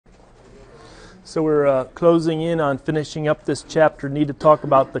So we're closing in on finishing up this chapter. Need to talk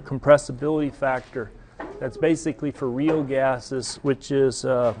about the compressibility factor. That's basically for real gases, which is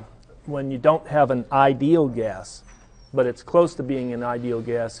when you don't have an ideal gas, but it's close to being an ideal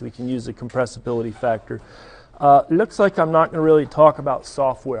gas, we can use the compressibility factor. It looks like I'm not going to really talk about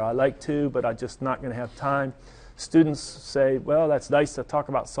software. I like to, but I'm just not going to have time. Students say, well, that's nice to talk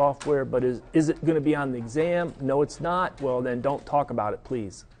about software, but is it going to be on the exam? No, it's not. Well, then don't talk about it,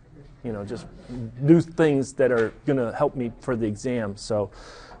 please. You know, just do things that are going to help me for the exam. So,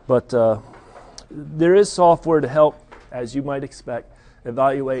 but there is software to help, as you might expect,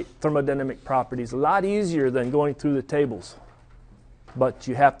 evaluate thermodynamic properties. A lot easier than going through the tables. But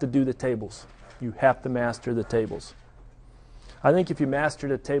you have to do the tables. You have to master the tables. I think if you master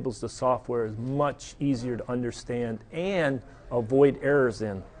the tables, the software is much easier to understand and avoid errors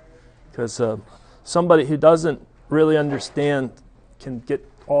in. Because somebody who doesn't really understand can get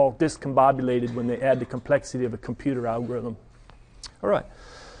all discombobulated when they add the complexity of a computer algorithm. All right,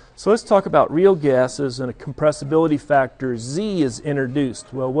 so let's talk about real gases, and a compressibility factor Z is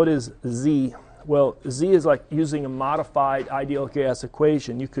introduced. Well, what is Z? Well, Z is like using a modified ideal gas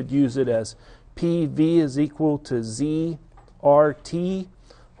equation. You could use it as PV is equal to Z RT,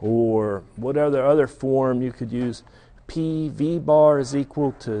 or whatever other form you could use. PV bar is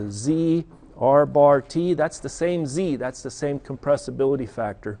equal to Z R bar T. That's the same Z. That's the same compressibility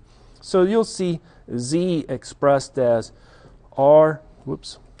factor. So you'll see Z expressed as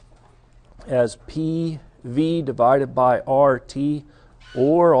as PV divided by RT,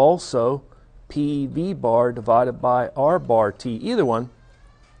 or also PV bar divided by R bar T. Either one.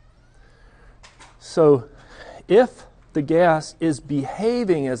 So if the gas is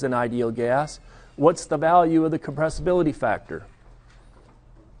behaving as an ideal gas, what's the value of the compressibility factor?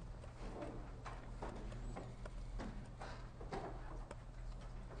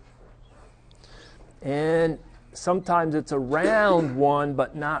 And sometimes it's around 1,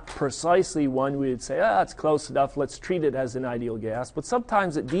 but not precisely 1. We would say, it's close enough, let's treat it as an ideal gas. But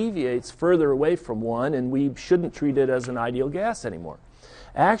sometimes it deviates further away from 1, and we shouldn't treat it as an ideal gas anymore.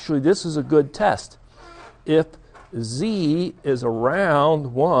 Actually, this is a good test. If Z is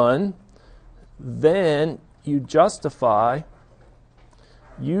around 1, then you justify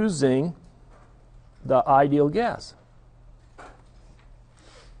using the ideal gas.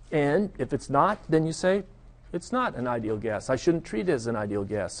 And if it's not, then you say, it's not an ideal gas. I shouldn't treat it as an ideal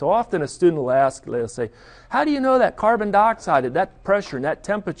gas. So often a student will ask, they'll say, how do you know that carbon dioxide at that pressure and that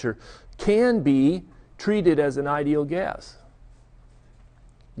temperature can be treated as an ideal gas?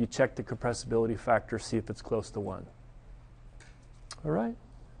 You check the compressibility factor, see if it's close to 1. All right.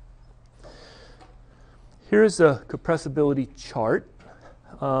 Here's a compressibility chart.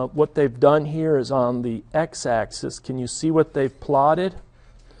 What they've done here is on the x-axis. Can you see what they've plotted?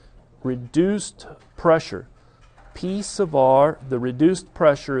 Reduced pressure. P sub R, the reduced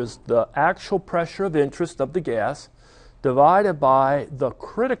pressure is the actual pressure of interest of the gas divided by the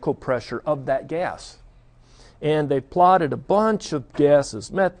critical pressure of that gas. And they plotted a bunch of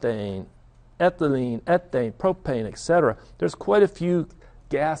gases, methane, ethylene, ethane, propane, etc. There's quite a few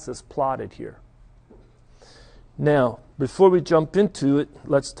gases plotted here. Now, before we jump into it,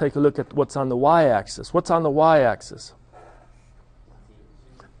 let's take a look at what's on the y-axis. What's on the y-axis?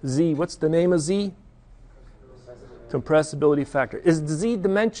 Z. What's the name of Z? Compressibility factor. Is Z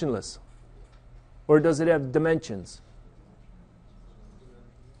dimensionless? Or does it have dimensions?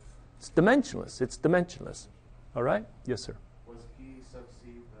 It's dimensionless. It's dimensionless. All right? Yes, sir. Was P sub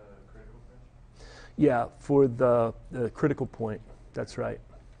C the critical pressure? Yeah, for the critical point. That's right.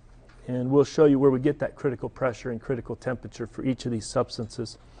 And we'll show you where we get that critical pressure and critical temperature for each of these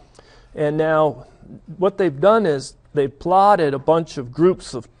substances. And now what they've done is they've plotted a bunch of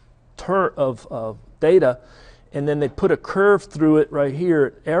groups of data, and then they put a curve through it right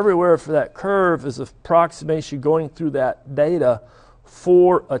here. Everywhere for that curve is an approximation going through that data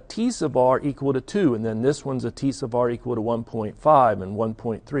for a T sub R equal to 2, and then this one's a T sub R equal to 1.5 and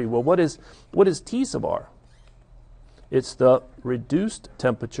 1.3. Well, what is T sub R? It's the reduced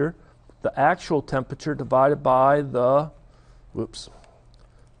temperature, the actual temperature divided by the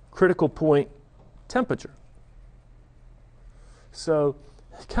critical point temperature. So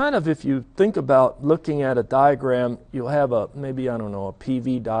kind of if you think about looking at a diagram, you'll have a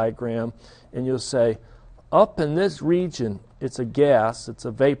PV diagram, and you'll say, up in this region, it's a gas, it's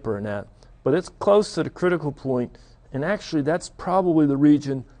a vapor and that, but it's close to the critical point, and actually that's probably the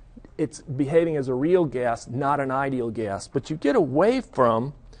region it's behaving as a real gas, not an ideal gas. But you get away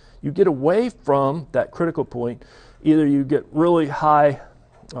from that critical point. Either you get really high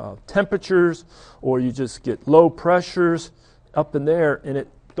temperatures, or you just get low pressures up in there, and it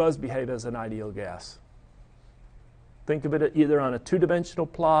does behave as an ideal gas. Think of it either on a two-dimensional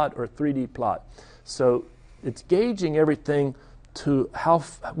plot or a 3D plot. So it's gauging everything to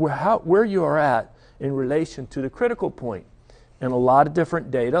where you are at in relation to the critical point. And a lot of different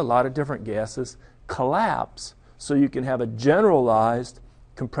data, a lot of different gases collapse so you can have a generalized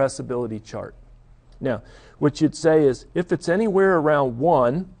compressibility chart. Now, what you'd say is if it's anywhere around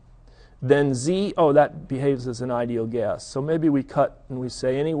 1, then Z, oh, that behaves as an ideal gas. So maybe we cut and we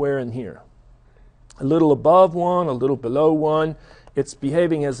say anywhere in here. A little above 1, a little below 1, it's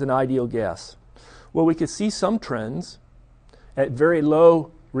behaving as an ideal gas. Well, we could see some trends. At very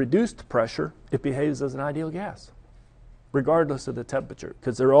low reduced pressure, it behaves as an ideal gas, regardless of the temperature,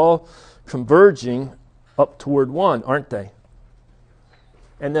 because they're all converging up toward 1, aren't they?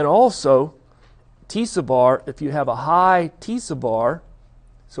 And then also, T sub r, if you have a high T sub r,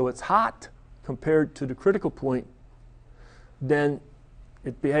 so it's hot compared to the critical point, then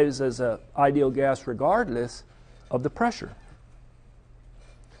it behaves as an ideal gas regardless of the pressure.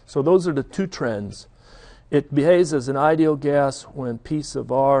 So those are the two trends. It behaves as an ideal gas when P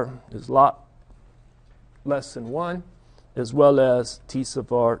sub r is a lot less than 1, as well as T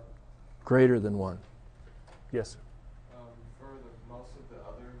sub r greater than 1. Yes, sir? For most of the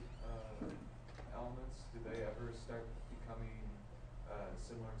other elements, do they ever start becoming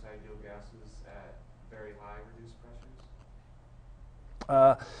similar to ideal gases at very high reduced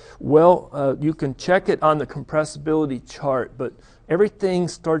pressures? You can check it on the compressibility chart, but everything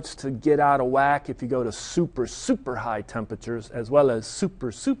starts to get out of whack if you go to super, super high temperatures as well as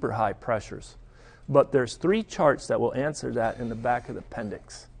super, super high pressures. But there's 3 charts that will answer that in the back of the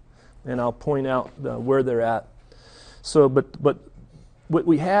appendix. And I'll point out where they're at. So, but what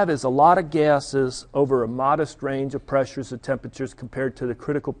we have is a lot of gases over a modest range of pressures and temperatures compared to the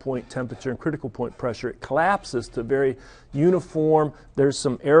critical point temperature and critical point pressure. It collapses to very uniform. There's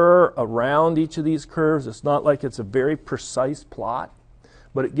some error around each of these curves. It's not like it's a very precise plot,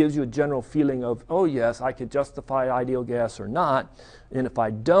 but it gives you a general feeling of, oh yes, I could justify ideal gas or not. And if I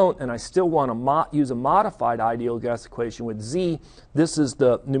don't, and I still want to use a modified ideal gas equation with Z, this is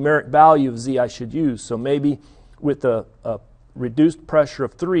the numeric value of Z I should use. So maybe with a reduced pressure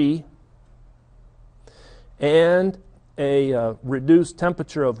of 3 and a reduced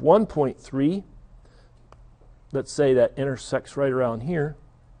temperature of 1.3, let's say that intersects right around here,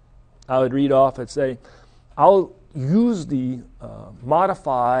 I would read off and say, I'll use the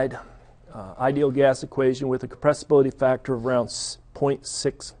modified ideal gas equation with a compressibility factor of around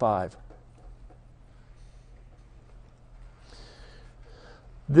 0.65.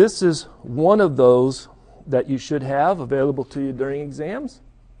 This is one of those that you should have available to you during exams.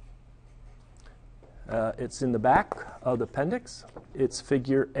 It's in the back of the appendix. It's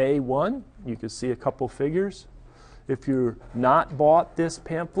figure A1. You can see a couple figures. If you're not bought this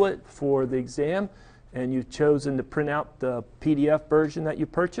pamphlet for the exam and you've chosen to print out the PDF version that you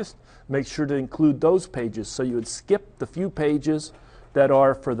purchased, make sure to include those pages. So you would skip the few pages that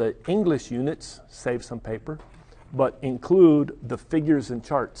are for the English units, save some paper, but include the figures and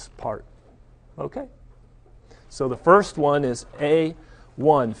charts part. Okay? So the first one is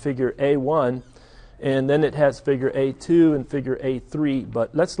A1, figure A1, and then it has figure A2 and figure A3.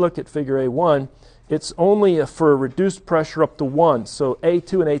 But let's look at figure A1. It's only for a reduced pressure up to 1. So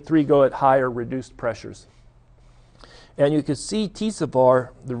A2 and A3 go at higher reduced pressures. And you can see T sub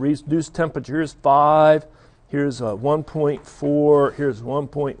r, the reduced temperature, here's 5, here's 1.4, here's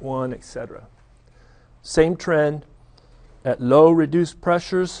 1.1, etc. Same trend. At low reduced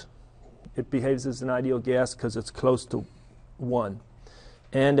pressures, it behaves as an ideal gas because it's close to 1.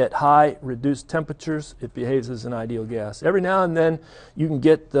 And at high reduced temperatures, it behaves as an ideal gas. Every now and then, you can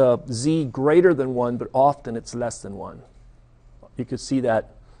get the Z greater than 1, but often it's less than 1. You can see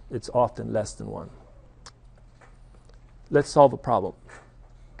that it's often less than 1. Let's solve a problem.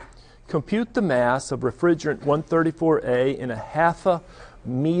 Compute the mass of refrigerant 134A in a 1/2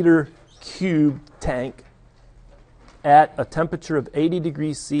 meter cube tank at a temperature of 80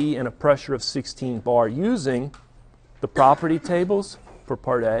 degrees C and a pressure of 16 bar using the property tables for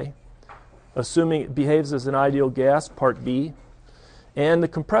part A, assuming it behaves as an ideal gas, part B, and the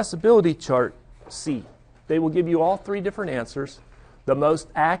compressibility chart, C. They will give you all 3 different answers. The most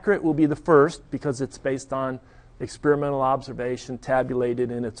accurate will be the first because it's based on experimental observation, tabulated,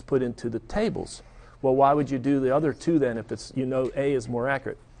 and it's put into the tables. Well, why would you do the other 2 then if it's, you know, A is more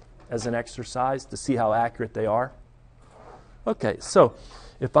accurate? As an exercise to see how accurate they are? Okay, so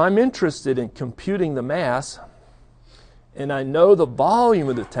if I'm interested in computing the mass and I know the volume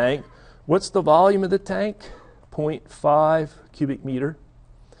of the tank, what's the volume of the tank? 0.5 cubic meter.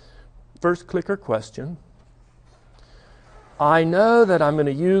 First clicker question. I know that I'm going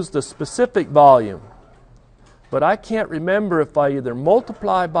to use the specific volume, but I can't remember if I either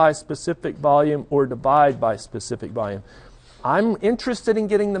multiply by specific volume or divide by specific volume. I'm interested in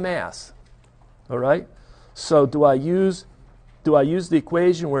getting the mass. All right? So do I use the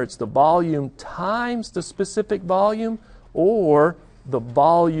equation where it's the volume times the specific volume, or the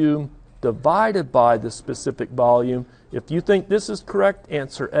volume divided by the specific volume? If you think this is correct,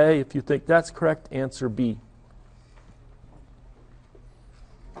 answer A. If you think that's correct, answer B.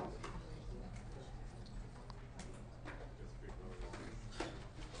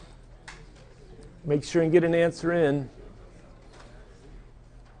 Make sure and get an answer in.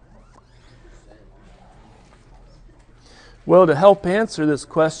 Well, to help answer this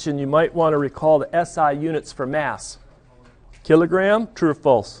question, you might want to recall the SI units for mass. Kilogram, true or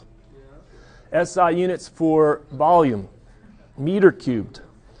false? Yeah. SI units for volume, meter cubed.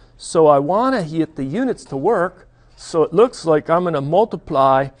 So I want to get the units to work, so it looks like I'm going to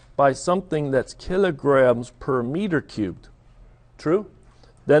multiply by something that's kilograms per meter cubed. True?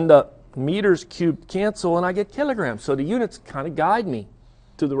 Then the meters cubed cancel and I get kilograms. So the units kind of guide me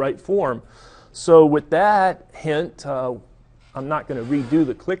to the right form. So with that hint, I'm not going to redo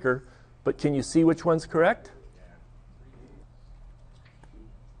the clicker, but can you see which one's correct?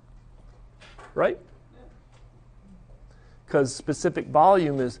 Right? Because specific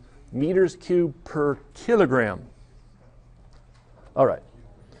volume is meters cubed per kilogram. All right.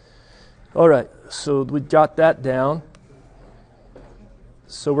 All right, so we got that down.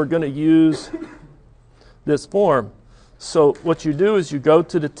 So we're going to use this form. So what you do is you go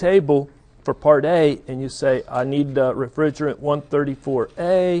to the table for part A and you say, I need refrigerant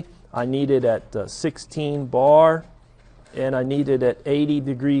 134A, I need it at 16 bar, and I need it at 80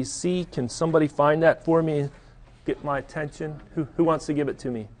 degrees C. Can somebody find that for me? Get my attention. Who wants to give it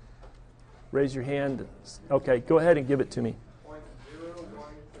to me? Raise your hand. Okay, go ahead and give it to me.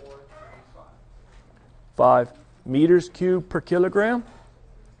 5 meters cubed per kilogram.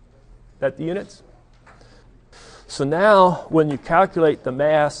 That the units? So now when you calculate the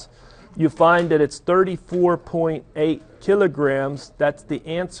mass, you find that it's 34.8 kilograms. That's the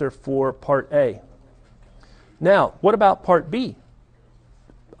answer for part A. Now, what about part B?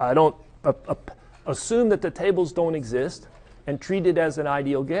 I don't assume that the tables don't exist and treat it as an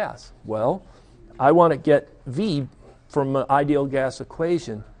ideal gas. Well, I want to get V from an ideal gas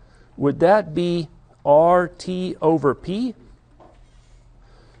equation. Would that be RT over P?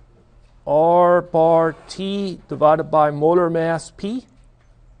 R bar T divided by molar mass P?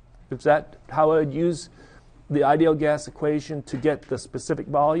 Is that how I would use the ideal gas equation to get the specific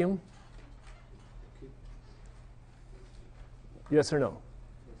volume? Yes or no?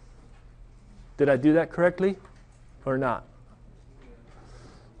 Did I do that correctly or not?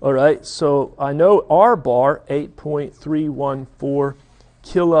 All right, so I know R bar, 8.314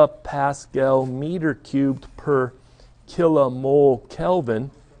 kilopascal meter cubed per kilomole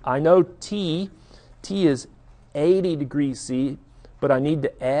Kelvin. I know T is 80 degrees C, but I need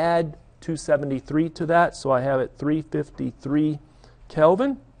to add 273 to that, so I have it 353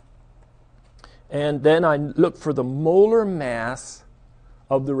 Kelvin. And then I look for the molar mass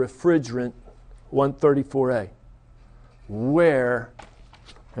of the refrigerant 134A. Where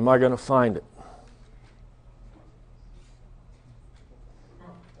am I going to find it?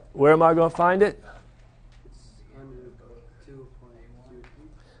 Where am I going to find it?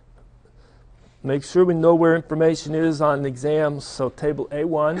 Make sure we know where information is on the exams. So table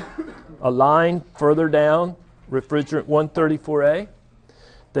A1, a line further down, refrigerant 134A.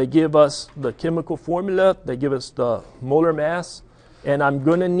 They give us the chemical formula. They give us the molar mass. And I'm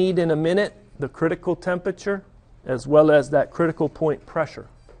going to need in a minute the critical temperature as well as that critical point pressure.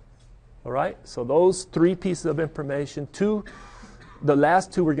 All right? So those 3 pieces of information, the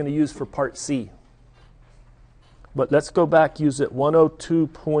last 2 we're going to use for part C. But let's go back, use it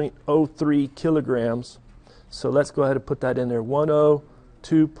 102.03 kilograms. So let's go ahead and put that in there,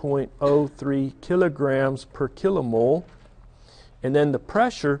 102.03 kilograms per kilomole. And then the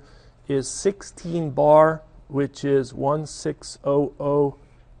pressure is 16 bar, which is 1600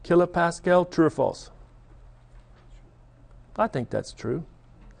 kilopascal. True or false? I think that's true.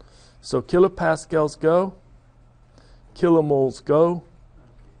 So kilopascals go, kilomoles go,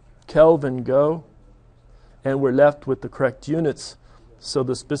 Kelvin go, and we're left with the correct units. So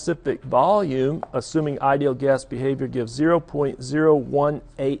the specific volume, assuming ideal gas behavior, gives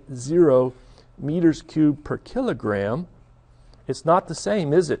 0.0180 meters cubed per kilogram. It's not the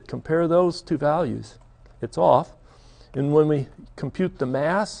same, is it? Compare those 2 values. It's off. And when we compute the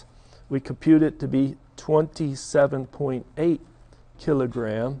mass, we compute it to be 27.8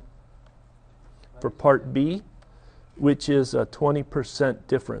 kilogram. For part B, which is a 20%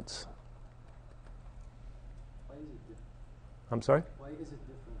 difference. Why is it different? I'm sorry? Why is it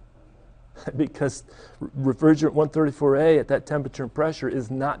different from that? Because refrigerant 134A at that temperature and pressure is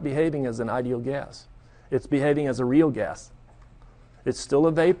not behaving as an ideal gas. It's behaving as a real gas. It's still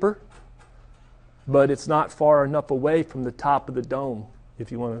a vapor, but it's not far enough away from the top of the dome,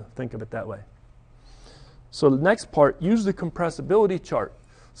 if you want to think of it that way. So the next part, use the compressibility chart.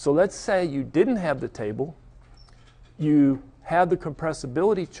 So let's say you didn't have the table, you have the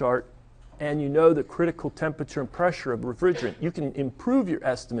compressibility chart, and you know the critical temperature and pressure of refrigerant. You can improve your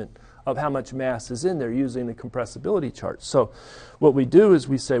estimate of how much mass is in there using the compressibility chart. So what we do is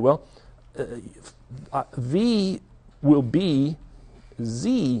we say, well, V will be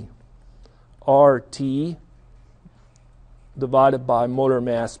Z RT divided by molar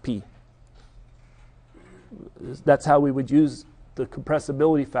mass P. That's how we would use the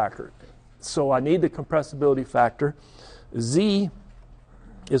compressibility factor. So I need the compressibility factor. Z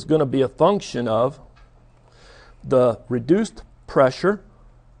is going to be a function of the reduced pressure,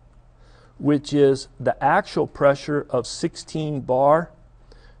 which is the actual pressure of 16 bar,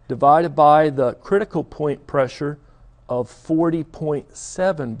 divided by the critical point pressure of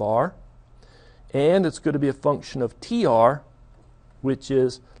 40.7 bar. And it's going to be a function of TR, which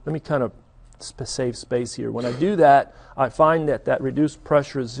is, let me kind of save space here. When I do that, I find that that reduced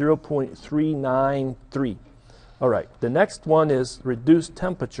pressure is 0.393. All right, the next one is reduced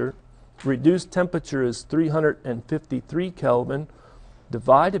temperature. Reduced temperature is 353 Kelvin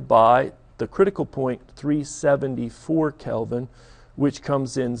divided by the critical point 374 Kelvin, which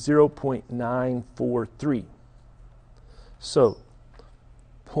comes in 0.943. So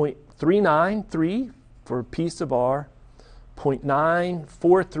 0.393 for P sub R,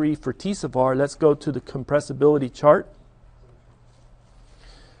 0.943 for T sub R. Let's go to the compressibility chart.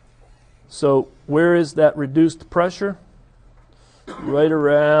 So where is that reduced pressure? Right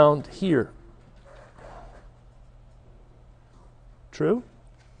around here. True?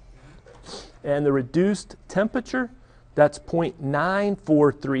 And the reduced temperature, that's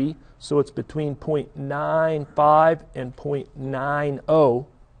 0.943, so it's between 0.95 and 0.90.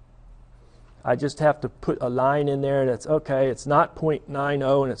 I just have to put a line in there that's okay, it's not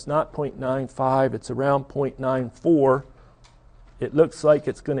 0.90 and it's not 0.95, it's around 0.94. It looks like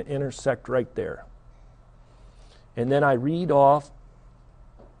it's going to intersect right there. And then I read off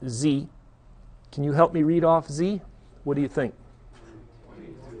Z. Can you help me read off Z? What do you think?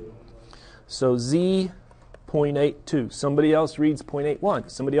 So Z, 0.82. Somebody else reads 0.81.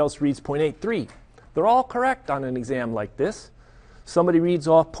 Somebody else reads 0.83. They're all correct on an exam like this. Somebody reads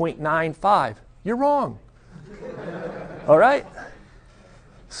off 0.95. You're wrong. All right?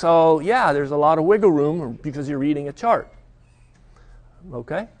 So, yeah, there's a lot of wiggle room because you're reading a chart.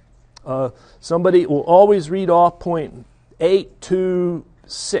 Okay? Somebody will always read off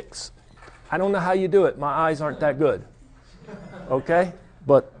 0.826. I don't know how you do it. My eyes aren't that good. Okay?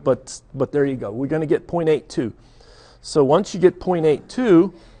 But there you go. We're going to get 0.82. So once you get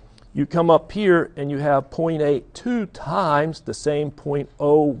 0.82, you come up here and you have 0.82 times the same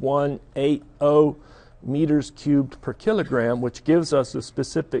 0.0180 meters cubed per kilogram, which gives us a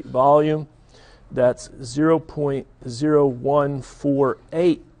specific volume that's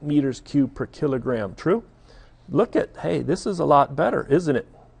 0.0148 meters cubed per kilogram. True? Look at, hey, this is a lot better, isn't it?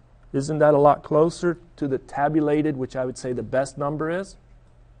 Isn't that a lot closer to the tabulated, which I would say the best number is?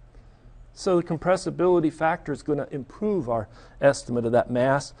 So the compressibility factor is going to improve our estimate of that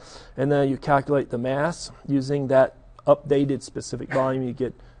mass. And then you calculate the mass using that updated specific volume. You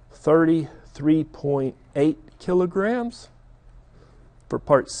get 33.8 kilograms for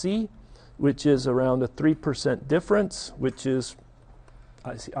part C, which is around a 3% difference, which is,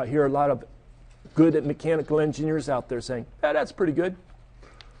 I hear a lot of good mechanical engineers out there saying, yeah, that's pretty good.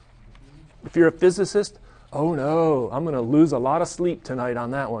 If you're a physicist, oh no, I'm going to lose a lot of sleep tonight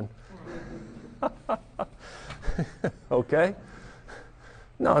on that one. Okay?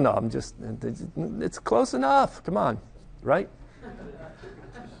 No, I'm just, it's close enough. Come on, right?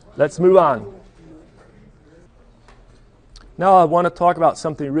 Let's move on. Now I want to talk about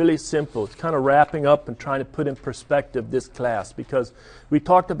something really simple. It's kind of wrapping up and trying to put in perspective this class, because we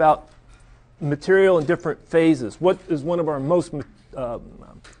talked about material in different phases. What is one of our most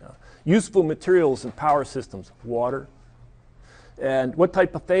useful materials in power systems? Water. And what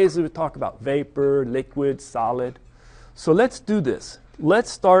type of phase do we talk about? Vapor, liquid, solid. So let's do this. Let's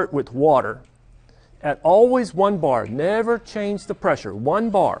start with water at always 1 bar. Never change the pressure.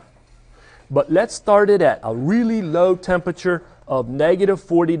 1 bar. But let's start it at a really low temperature of negative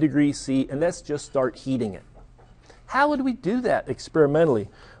 40 degrees C, and let's just start heating it. How would we do that experimentally?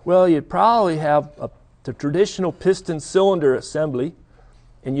 Well, you'd probably have a the traditional piston cylinder assembly,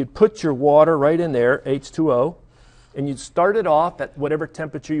 and you'd put your water right in there, H2O, and you'd start it off at whatever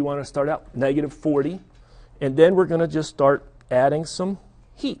temperature you want to start out, -40, and then we're going to just start adding some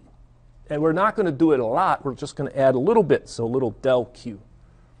heat. And we're not going to do it a lot, we're just going to add a little bit, so a little del Q.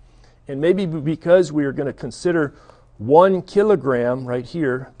 And maybe because we are going to consider 1 kilogram right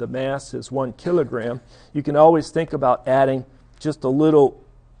here, the mass is 1 kilogram, you can always think about adding just a little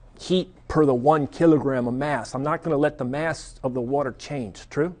heat per the 1 kilogram of mass. I'm not going to let the mass of the water change,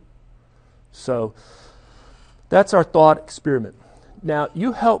 true? So that's our thought experiment. Now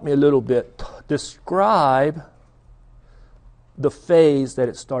you help me a little bit. Describe the phase that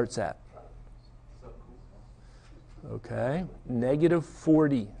it starts at. Okay,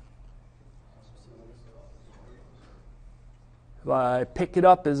 -40. If I pick it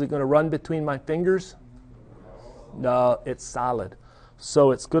up, is it going to run between my fingers? No, it's solid.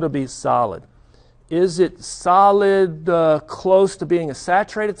 So it's going to be solid. Is it solid close to being a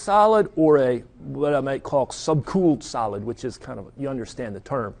saturated solid or a what I might call subcooled solid, which is kind of, you understand the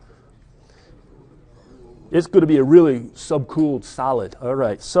term. It's going to be a really subcooled solid. All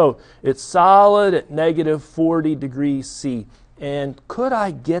right, so it's solid at -40 degrees C. And could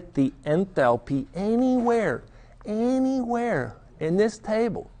I get the enthalpy anywhere in this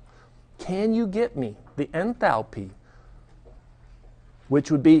table? Can you get me the enthalpy,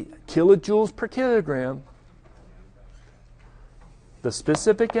 which would be kilojoules per kilogram, the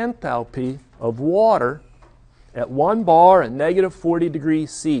specific enthalpy of water at 1 bar at -40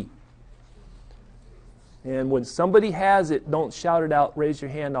 degrees C? And when somebody has it, don't shout it out, raise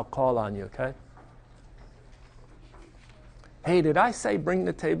your hand, I'll call on you, okay? Hey, did I say bring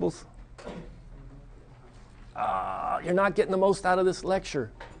the tables? You're not getting the most out of this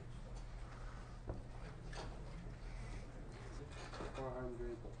lecture.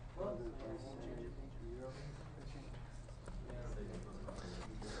 400.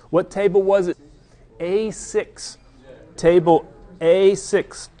 What table was it? A6. Table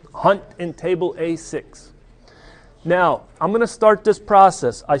A6. Hunt in table A6. Now, I'm going to start this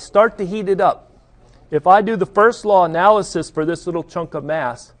process. I start to heat it up. If I do the first law analysis for this little chunk of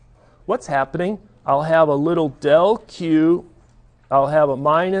mass, what's happening? I'll have a little del Q. I'll have a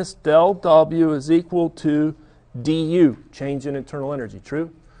minus del W is equal to du, change in internal energy,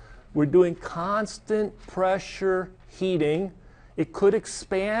 true? We're doing constant pressure heating. It could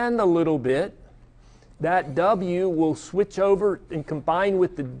expand a little bit. That W will switch over and combine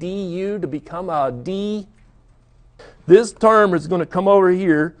with the du to become a d. This term is going to come over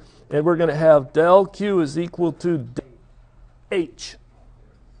here, and we're going to have del Q is equal to H.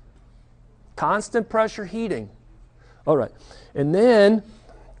 Constant pressure heating. All right. And then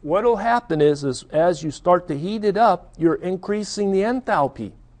what will happen is as you start to heat it up, you're increasing the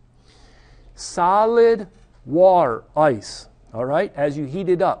enthalpy. Solid water, ice, all right, as you heat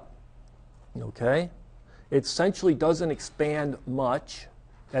it up. Okay? It essentially doesn't expand much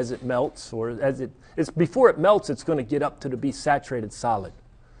as it melts, or before it melts, it's going to get up to be saturated solid.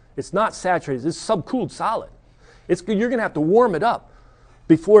 It's not saturated, it's subcooled solid. You're going to have to warm it up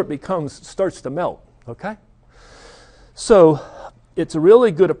before it starts to melt, okay? So it's a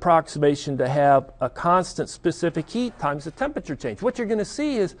really good approximation to have a constant specific heat times the temperature change. What you're going to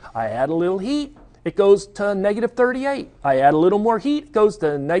see is I add a little heat, it goes to -38. I add a little more heat, it goes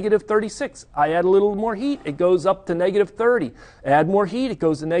to -36. I add a little more heat, it goes up to -30. Add more heat, it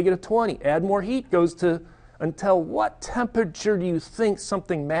goes to -20. Add more heat, goes to until what temperature do you think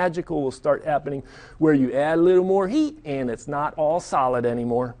something magical will start happening where you add a little more heat and it's not all solid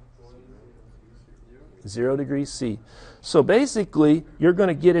anymore? 0 degrees C. So basically, you're going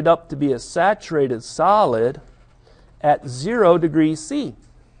to get it up to be a saturated solid at 0 degrees C.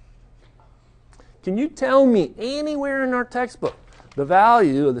 Can you tell me anywhere in our textbook the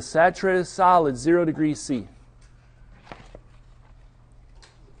value of the saturated solid 0 degrees C?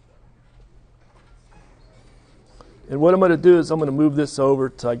 And what I'm going to do is I'm going to move this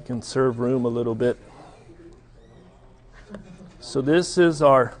over so I can conserve room a little bit. So this is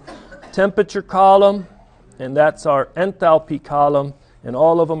our temperature column, and that's our enthalpy column, and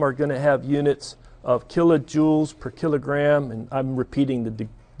all of them are going to have units of kilojoules per kilogram, and I'm repeating the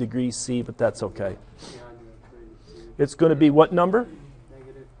degrees C, but that's okay. It's going to be what number?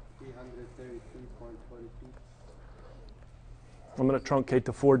 -333.42. I'm going to truncate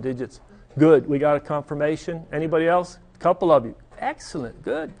to 4 digits. Good. We got a confirmation. Anybody else? A couple of you. Excellent.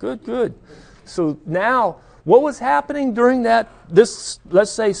 Good, good, good. So now, what was happening during let's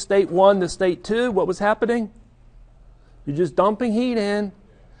say state 1 to state 2, what was happening? You're just dumping heat in,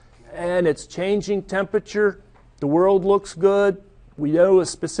 and it's changing temperature. The world looks good. We know a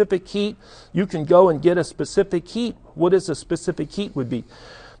specific heat. You can go and get a specific heat. What is a specific heat would be?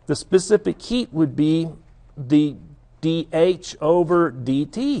 The specific heat would be the dH over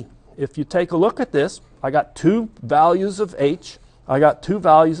dt. If you take a look at this, I got two values of H. I got two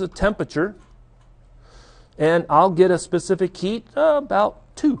values of temperature. And I'll get a specific heat about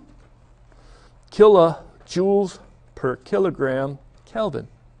 2 kilojoules per kilogram Kelvin.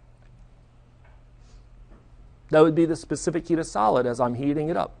 That would be the specific heat of solid as I'm heating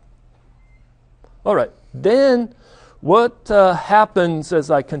it up. All right. Then what happens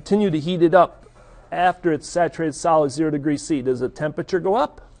as I continue to heat it up after it's saturated solid 0 degrees C? Does the temperature go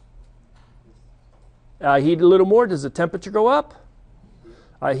up? I heat a little more. Does the temperature go up?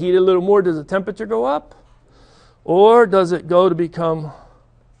 I heat a little more. Does the temperature go up? Or does it go to become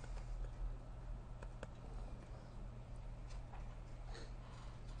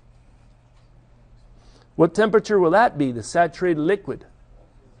what temperature will that be, the saturated liquid?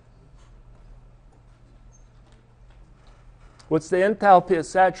 What's the enthalpy of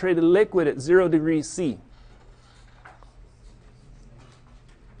saturated liquid at 0 degrees C?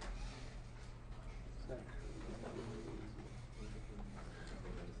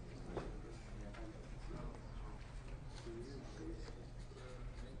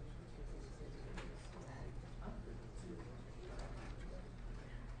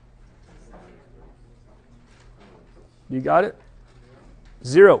 You got it?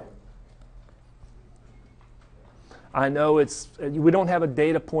 0. I know we don't have a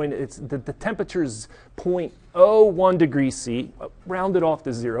data point. It's the temperature is 0.01 degrees C, rounded off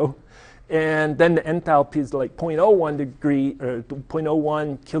to 0. And then the enthalpy is like 0.01 degree, or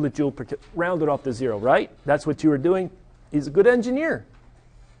 0.01 kilojoule per rounded off to 0, right? That's what you were doing. He's a good engineer,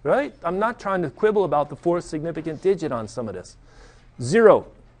 right? I'm not trying to quibble about the fourth significant digit on some of this. 0.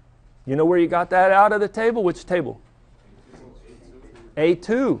 You know where you got that out of the table? Which table?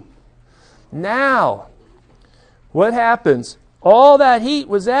 A2. Now, what happens? All that heat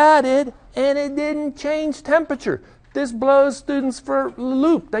was added and it didn't change temperature. This blows students for a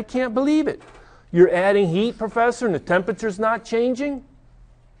loop. They can't believe it. You're adding heat, professor, and the temperature's not changing?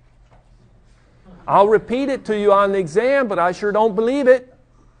 I'll repeat it to you on the exam, but I sure don't believe it.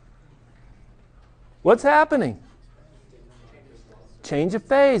 What's happening? Change of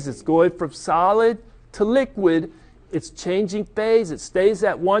phase. It's going from solid to liquid. It's changing phase. It stays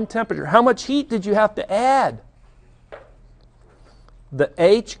at one temperature. How much heat did you have to add? The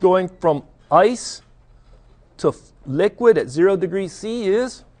H going from ice to liquid at 0 degrees C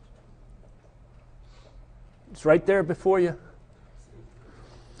is? It's right there before you.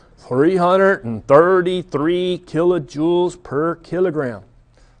 333 kilojoules per kilogram.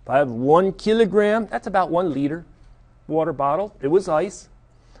 If I have 1 kilogram, that's about 1 liter water bottle. It was ice.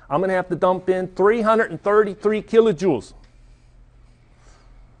 I'm going to have to dump in 333 kilojoules.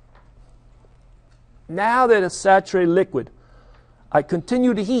 Now that it's saturated liquid, I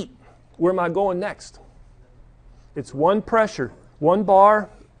continue to heat. Where am I going next? It's one pressure, 1 bar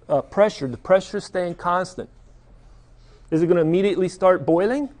pressure. The pressure is staying constant. Is it going to immediately start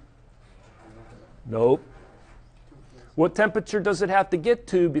boiling? Nope. What temperature does it have to get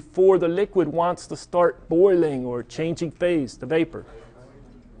to before the liquid wants to start boiling or changing phase to vapor?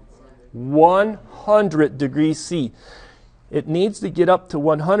 100 degrees C. It needs to get up to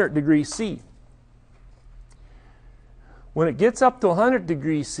 100 degrees C. When it gets up to 100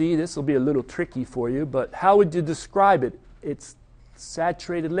 degrees C, this will be a little tricky for you, but how would you describe it? It's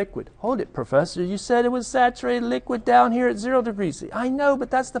saturated liquid. Hold it, professor. You said it was saturated liquid down here at 0 degrees C. I know,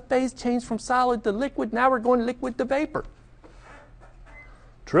 but that's the phase change from solid to liquid. Now we're going liquid to vapor.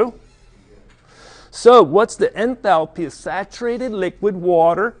 True? So what's the enthalpy of saturated liquid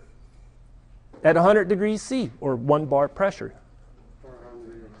water at 100 degrees C, or 1 bar pressure?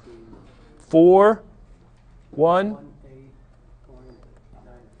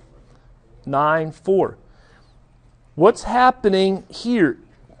 418.94. What's happening here?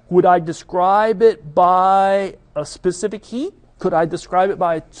 Would I describe it by a specific heat? Could I describe it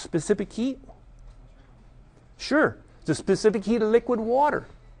by a specific heat? Sure. It's a specific heat of liquid water.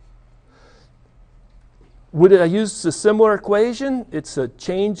 Would I use a similar equation? It's a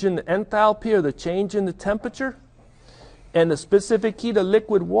change in the enthalpy or the change in the temperature. And the specific heat of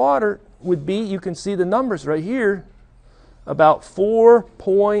liquid water would be, you can see the numbers right here, about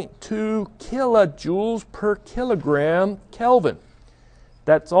 4.2 kilojoules per kilogram Kelvin.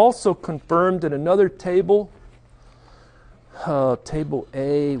 That's also confirmed in another table, table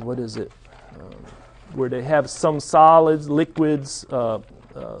A, what is it? Where they have some solids, liquids,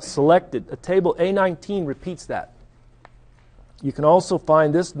 selected. A table A19 repeats that. You can also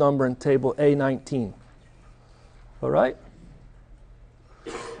find this number in table A19. All right?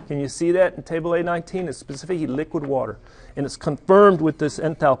 Can you see that in table A19? It's specific heat, liquid water. And it's confirmed with this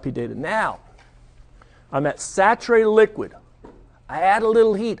enthalpy data. Now, I'm at saturated liquid. I add a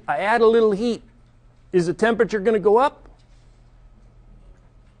little heat. I add a little heat. Is the temperature going to go up?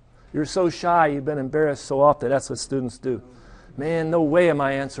 You're so shy, you've been embarrassed so often. That's what students do. Man, no way am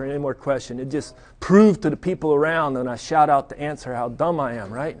I answering any more questions. It just proved to the people around when I shout out the answer how dumb I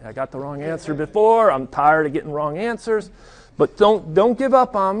am, right? I got the wrong answer before. I'm tired of getting wrong answers. But don't give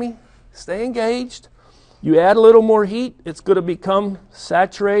up on me. Stay engaged. You add a little more heat, it's going to become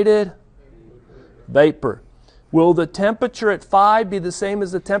saturated vapor. Will the temperature at 5 be the same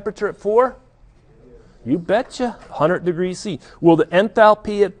as the temperature at 4? You betcha. 100 degrees C. Will the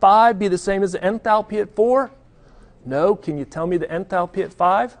enthalpy at 5 be the same as the enthalpy at 4? No. Can you tell me the enthalpy at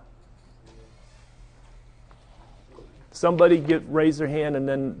 5? Somebody raise their hand and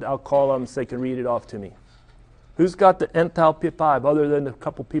then I'll call them so they can read it off to me. Who's got the enthalpy at 5 other than a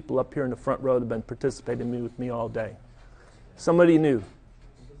couple people up here in the front row that have been participating with me all day? Somebody new.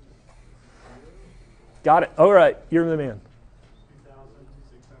 Got it. All right. You're the man. 2,676.1.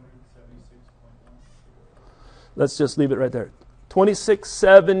 Let's just leave it right there.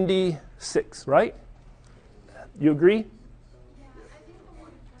 2676, right? You agree? Yeah, I think the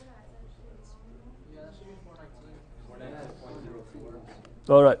one before that is actually wrong. Yeah, that should be 419.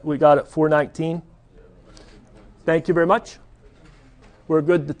 All right. We got it. 419. Thank you very much. We're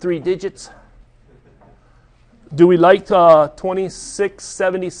good to 3 digits. Do we like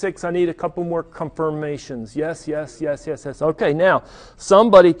 2676? I need a couple more confirmations. Yes. Okay, now,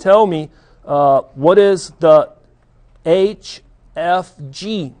 somebody tell me what is the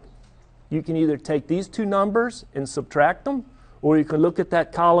HFG? You can either take these two numbers and subtract them, or you can look at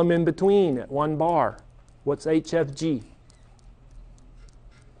that column in between at 1 bar. What's HFG?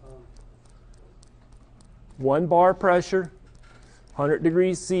 1 bar pressure, 100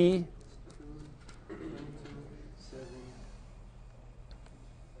 degrees C.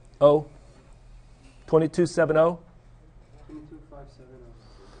 2270?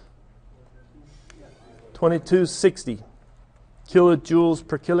 2260 kilojoules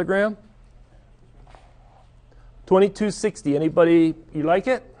per kilogram. 2260. Anybody, you like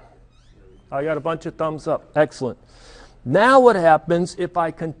it? I got a bunch of thumbs up. Excellent. Now what happens if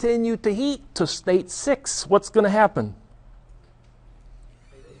I continue to heat to state 6? What's going to happen?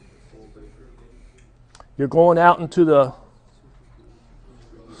 You're going out into the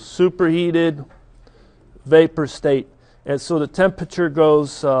superheated vapor state. And so the temperature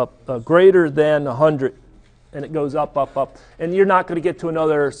goes greater than 100, and it goes up. And you're not going to get to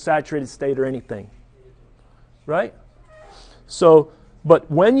another saturated state or anything. Right? So, but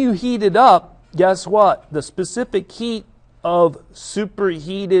when you heat it up, guess what? The specific heat of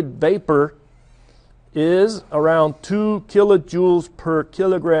superheated vapor is around 2 kilojoules per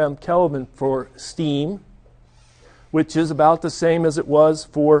kilogram Kelvin for steam, which is about the same as it was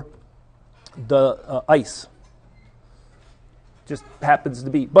for the ice. Just happens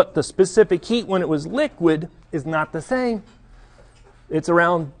to be. But the specific heat when it was liquid is not the same. It's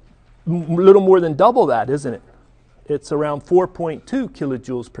around a little more than double that, isn't it? It's around 4.2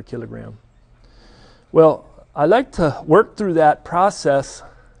 kilojoules per kilogram. Well, I like to work through that process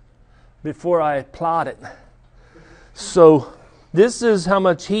before I plot it. So this is how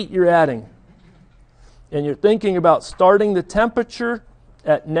much heat you're adding. And you're thinking about starting the temperature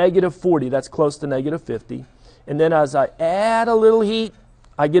at negative 40. That's close to negative 50. And then as I add a little heat,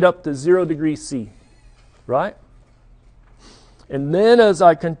 I get up to 0 degrees C. Right? And then as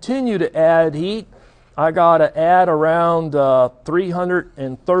I continue to add heat, I got to add around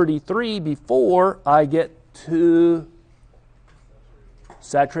 333 before I get to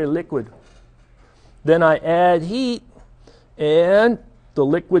saturated liquid. Then I add heat, and the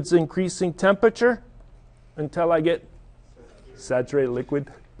liquid's increasing temperature until I get saturated liquid.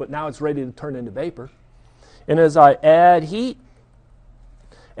 But now it's ready to turn into vapor. And as I add heat,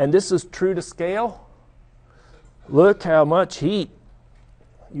 and this is true to scale, look how much heat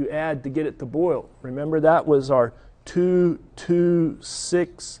you add to get it to boil. Remember that was our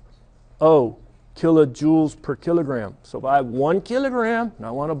 2260 kilojoules per kilogram. So if I have 1 kilogram and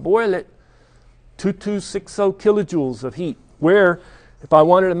I want to boil it, 2260 kilojoules of heat. Where if I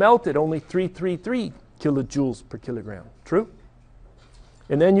wanted to melt it, only 333 kilojoules per kilogram. True?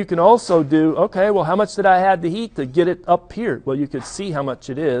 And then you can also do, okay, well, how much did I add the heat to get it up here? Well, you could see how much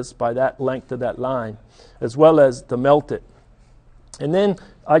it is by that length of that line, as well as to melt it. And then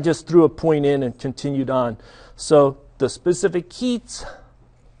I just threw a point in and continued on. So the specific heats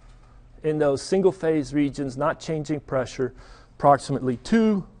in those single phase regions, not changing pressure, approximately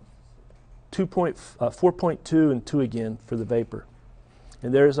 4.2 and 2 again for the vapor.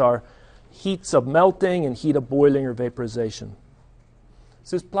 And there's our heats of melting and heat of boiling or vaporization.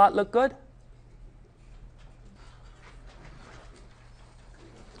 Does this plot look good?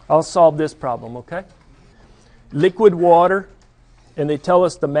 I'll solve this problem, okay? Liquid water, and they tell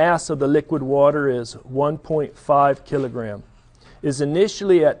us the mass of the liquid water is 1.5 kilogram, is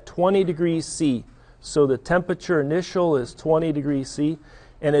initially at 20 degrees C. So the temperature initial is 20 degrees C,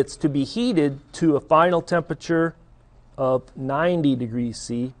 and it's to be heated to a final temperature of 90 degrees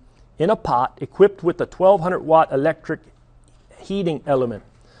C in a pot equipped with a 1200 watt electric heating element.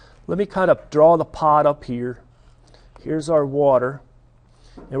 Let me kind of draw the pot up here. Here's our water,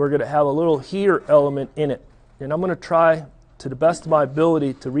 and we're going to have a little heater element in it. And I'm going to try to the best of my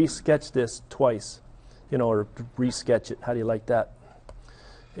ability to re-sketch this twice, or re-sketch it. How do you like that?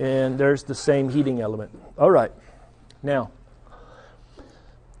 And there's the same heating element. All right. Now,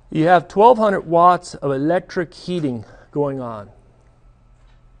 you have 1200 watts of electric heating going on.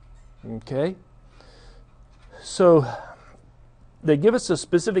 Okay? So, they give us a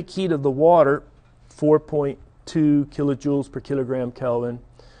specific heat of the water, 4.2 kilojoules per kilogram Kelvin.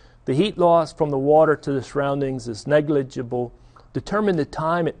 The heat loss from the water to the surroundings is negligible. Determine the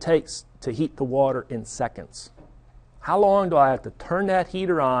time it takes to heat the water in seconds. How long do I have to turn that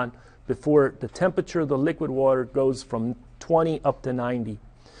heater on before the temperature of the liquid water goes from 20 up to 90?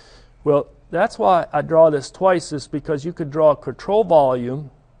 Well, that's why I draw this twice, is because you could draw a control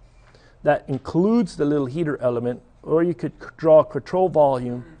volume that includes the little heater element, or you could draw a control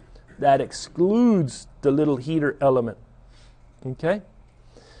volume that excludes the little heater element. Okay?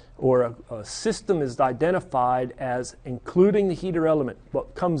 Or a system is identified as including the heater element.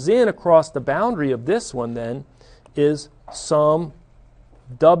 What comes in across the boundary of this one then is some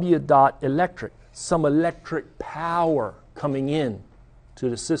W dot electric, some electric power coming in to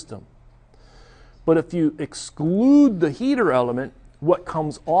the system. But if you exclude the heater element, what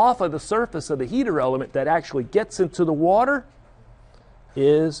comes off of the surface of the heater element that actually gets into the water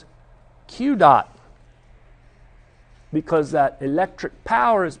is Q dot, because that electric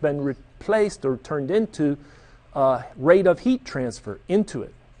power has been replaced or turned into a rate of heat transfer into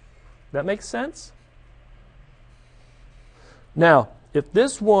it. That makes sense? Now, if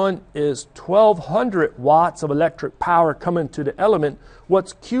this one is 1200 watts of electric power coming to the element,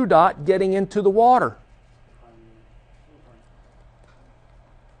 what's Q dot getting into the water?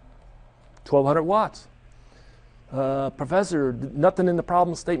 1200 watts. Professor, nothing in the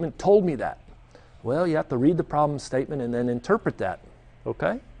problem statement told me that. Well, you have to read the problem statement and then interpret that.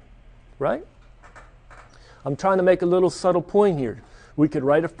 Okay? Right? I'm trying to make a little subtle point here. We could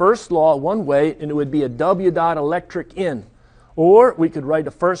write a first law one way and it would be a W dot electric in. Or we could write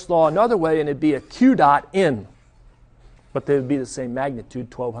the first law another way and it'd be a Q dot in. But they would be the same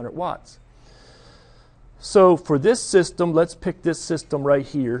magnitude, 1200 watts. So for this system, let's pick this system right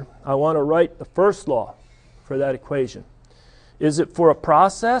here. I want to write the first law for that equation. Is it for a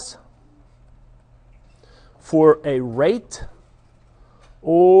process, for a rate,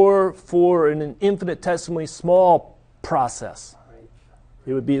 or for an infinitesimally small process?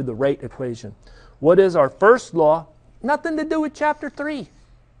 It would be the rate equation. What is our first law? Nothing to do with chapter 3.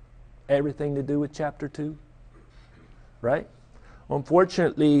 Everything to do with chapter 2. Right?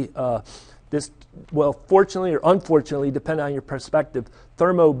 Unfortunately, fortunately or unfortunately, depending on your perspective,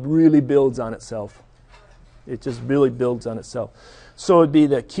 thermo really builds on itself. It just really builds on itself. So it would be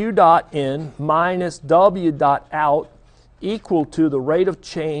the Q dot in minus W dot out equal to the rate of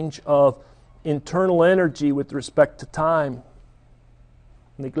change of internal energy with respect to time,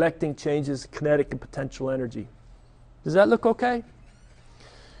 neglecting changes in kinetic and potential energy. Does that look okay?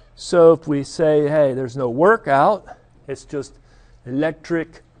 So if we say, hey, there's no work out, it's just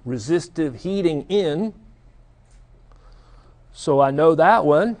electric resistive heating in. So I know that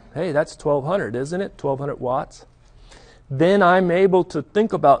one. Hey, that's 1200, isn't it? 1200 watts. Then I'm able to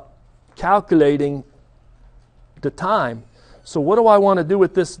think about calculating the time. So what do I want to do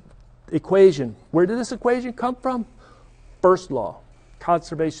with this equation? Where did this equation come from? First law,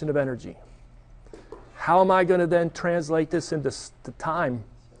 conservation of energy. How am I going to then translate this into the time?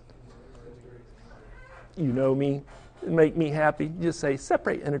 You know me. Make me happy. Just say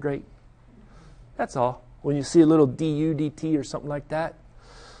separate, integrate. That's all. When you see a little du dt or something like that.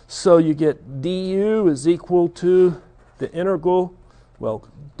 So you get du is equal to the integral. Well,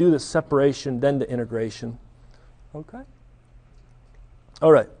 do the separation, then the integration. Okay?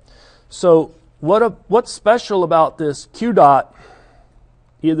 All right. So what's special about this Q dot?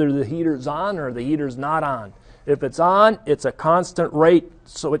 Either the heater's on or the heater's not on. If it's on, it's a constant rate,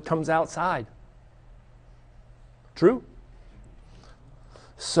 so it comes outside. True?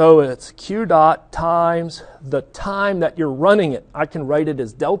 So it's Q dot times the time that you're running it. I can write it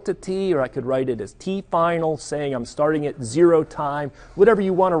as delta T, or I could write it as T final, saying I'm starting at 0 time, whatever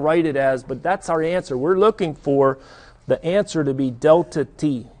you want to write it as, but that's our answer. We're looking for the answer to be delta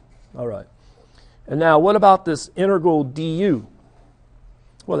T. All right. And now what about this integral du?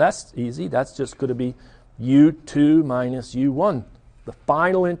 Well, that's easy. That's just going to be U2 minus U1. The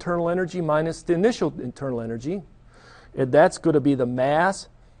final internal energy minus the initial internal energy. And that's going to be the mass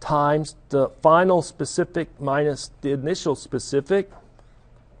times the final specific minus the initial specific.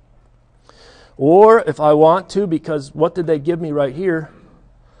 Or if I want to, because what did they give me right here?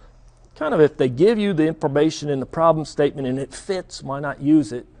 Kind of if they give you the information in the problem statement and it fits, why not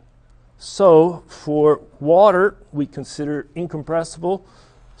use it? So for water, we consider incompressible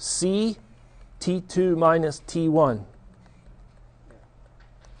C T2 minus T1.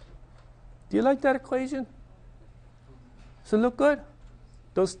 Do you like that equation? Does it look good?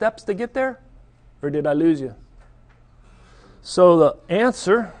 Those steps to get there? Or did I lose you? So the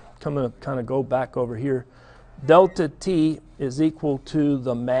answer, I'm going to kind of go back over here. Delta T is equal to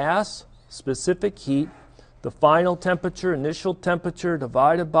the mass, specific heat, the final temperature, initial temperature,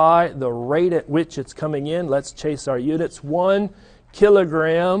 divided by the rate at which it's coming in. Let's chase our units. 1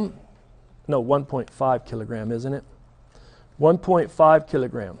 kilogram, no, 1.5 kilogram, isn't it? 1.5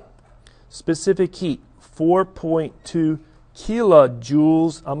 kilogram. Specific heat, 4.2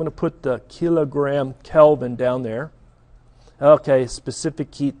 kilojoules. I'm going to put the kilogram Kelvin down there. Okay,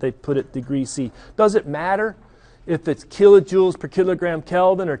 specific heat, they put it degree C. Does it matter if it's kilojoules per kilogram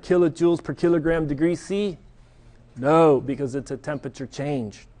Kelvin or kilojoules per kilogram degree C? No, because it's a temperature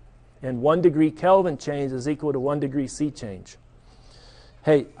change. And 1 degree Kelvin change is equal to 1 degree C change.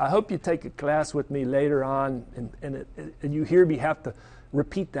 Hey, I hope you take a class with me later on and you hear me have to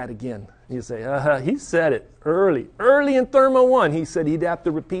repeat that again. You say, he said it early in Thermo 1. He said he'd have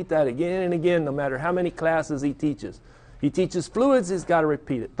to repeat that again and again no matter how many classes he teaches. He teaches fluids, he's got to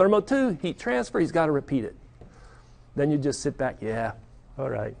repeat it. Thermo 2, heat transfer, he's got to repeat it. Then you just sit back, yeah, all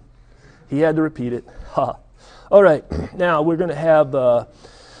right. He had to repeat it. Ha. All right, now we're going to have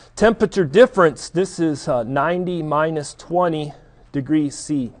temperature difference. This is 90 minus 20 degrees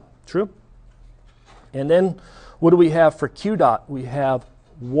C. True? And then what do we have for Q dot? We have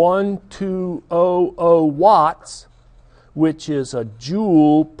 1200 watts, which is a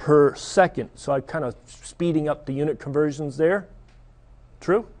joule per second. So I'm kind of speeding up the unit conversions there.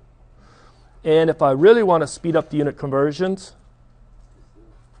 True? And if I really want to speed up the unit conversions,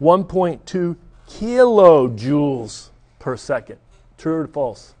 1.2 kilojoules per second. True or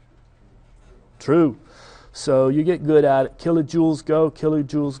false? True. So you get good at it. Kilojoules go,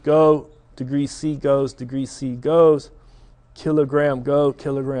 degree C goes, kilogram go,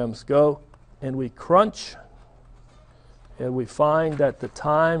 kilograms go. And we crunch, and we find that the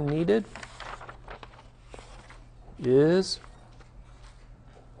time needed is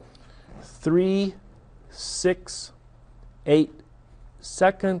 368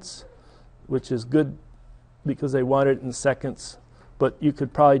 seconds, which is good because they want it in seconds. But you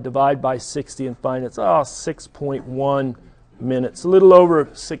could probably divide by 60 and find it's 6.1 minutes, a little over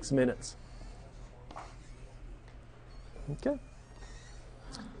 6 minutes. Okay.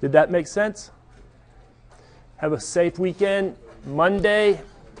 Did that make sense? Have a safe weekend. Monday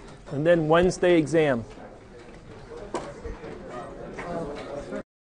and then Wednesday exam.